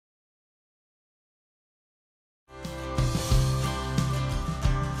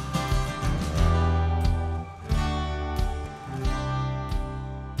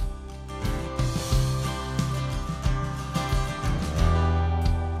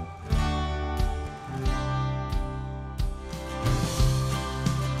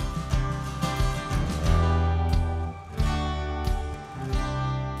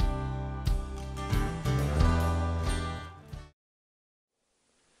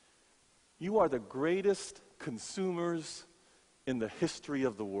You are the greatest consumers in the history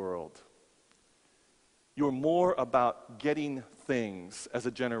of the world. You're more about getting things as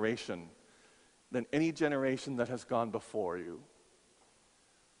a generation than any generation that has gone before you.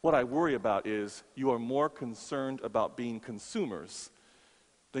 What I worry about is you are more concerned about being consumers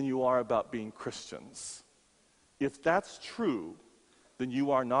than you are about being Christians. If that's true, then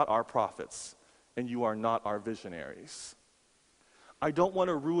you are not our prophets and you are not our visionaries. I don't want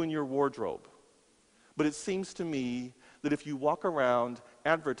to ruin your wardrobe, but it seems to me that if you walk around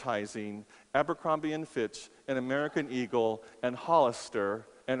advertising Abercrombie & Fitch and American Eagle and Hollister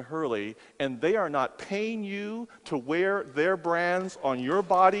and Hurley, and they are not paying you to wear their brands on your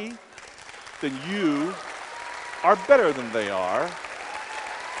body, then you are better than they are.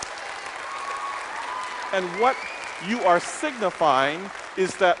 And what you are signifying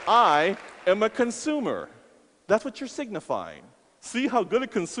is that I am a consumer. That's what you're signifying. See how good a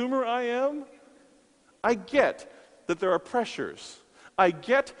consumer I am? I get that there are pressures. I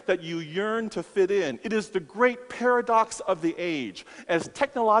get that you yearn to fit in. It is the great paradox of the age. As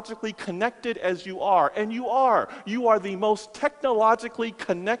technologically connected as you are, and you are the most technologically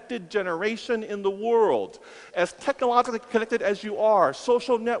connected generation in the world. As technologically connected as you are,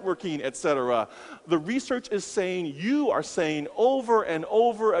 social networking, etc. The research is saying, you are saying over and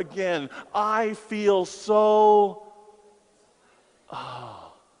over again, I feel so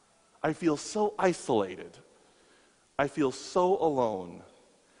isolated. I feel so alone.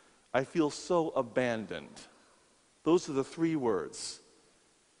 I feel so abandoned. Those are the three words.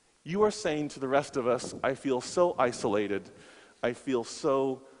 You are saying to the rest of us, I feel so isolated. I feel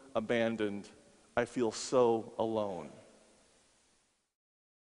so abandoned. I feel so alone.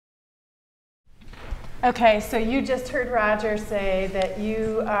 Okay, so you just heard Rodger say that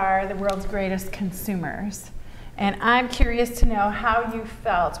you are the world's greatest consumers. And I'm curious to know how you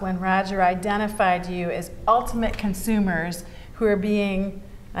felt when Rodger identified you as ultimate consumers who are being,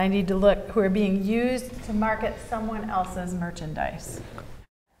 who are being used to market someone else's merchandise.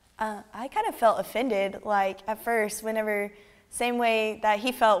 I kind of felt offended, like at first, same way that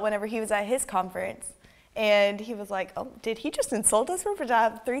he felt whenever he was at his conference. And he was like, oh, did he just insult us for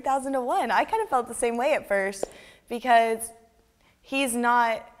 3,000 to 1? I kind of felt the same way at first because he's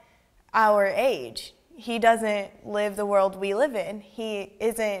not our age. He doesn't live the world we live in. He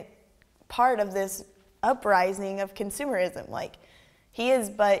isn't part of this uprising of consumerism. Like, he is,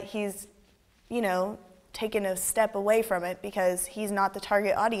 but he's, taken a step away from it because he's not the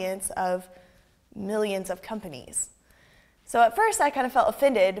target audience of millions of companies. So at first I kind of felt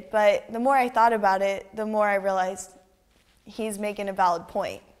offended, but the more I thought about it, the more I realized he's making a valid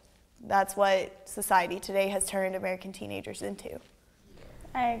point. That's what society today has turned American teenagers into.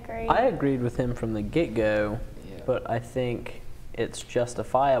 I agree. I agreed with him from the get-go, but I think it's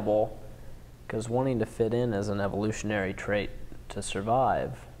justifiable because wanting to fit in is an evolutionary trait to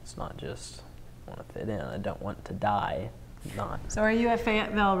survive. It's not just I want to fit in. I don't want to die. Not. So are you a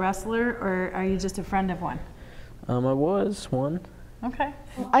Fayetteville wrestler or are you just a friend of one? I was one. Okay.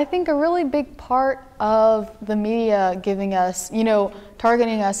 I think a really big part of the media giving us,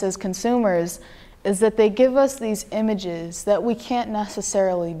 targeting us as consumers is that they give us these images that we can't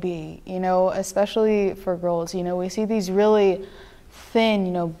necessarily be, especially for girls. We see these really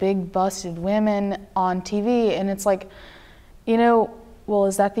thin, big busted women on TV, and it's like, well,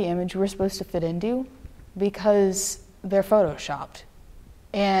 is that the image we're supposed to fit into? Because they're photoshopped.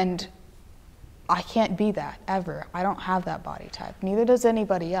 And I can't be that, ever. I don't have that body type. Neither does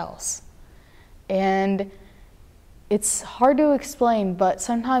anybody else. And it's hard to explain, but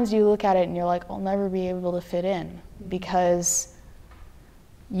sometimes you look at it and you're like, I'll never be able to fit in because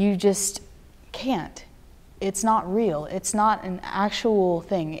you just can't. It's not real. It's not an actual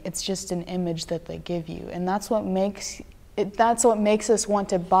thing. It's just an image that they give you. And that's what makes us want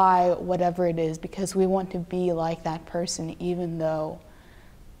to buy whatever it is, because we want to be like that person even though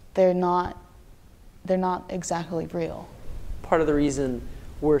they're not exactly real. Part of the reason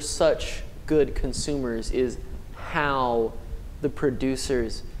we're such good consumers is how the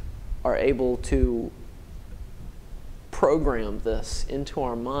producers are able to program this into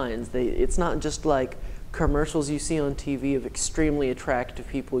our minds. It's not just like commercials you see on TV of extremely attractive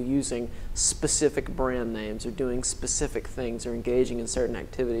people using specific brand names or doing specific things or engaging in certain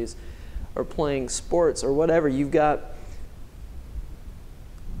activities or playing sports or whatever. You've got,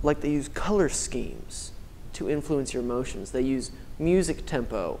 like, they use color schemes to influence your emotions. They use music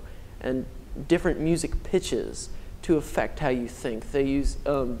tempo and different music pitches to affect how you think. They use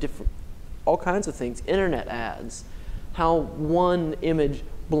all kinds of things, internet ads, how one image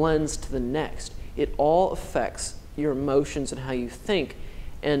blends to the next. It all affects your emotions and how you think.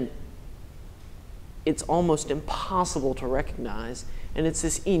 And it's almost impossible to recognize. And it's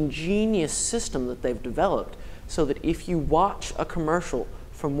this ingenious system that they've developed so that if you watch a commercial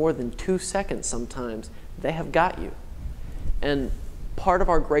for more than 2 seconds sometimes, they have got you. And part of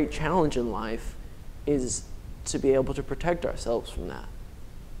our great challenge in life is to be able to protect ourselves from that.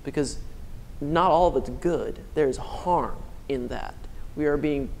 Because not all of it's good. There's harm in that. We are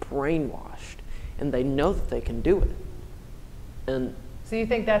being brainwashed, and they know that they can do it. And So you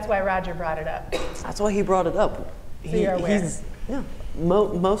think that's why Rodger brought it up? that's why he brought it up. So you're aware. Yeah.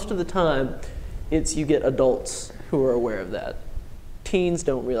 Most of the time, it's you get adults who are aware of that. Teens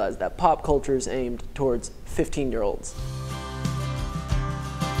don't realize that. Pop culture is aimed towards 15-year-olds.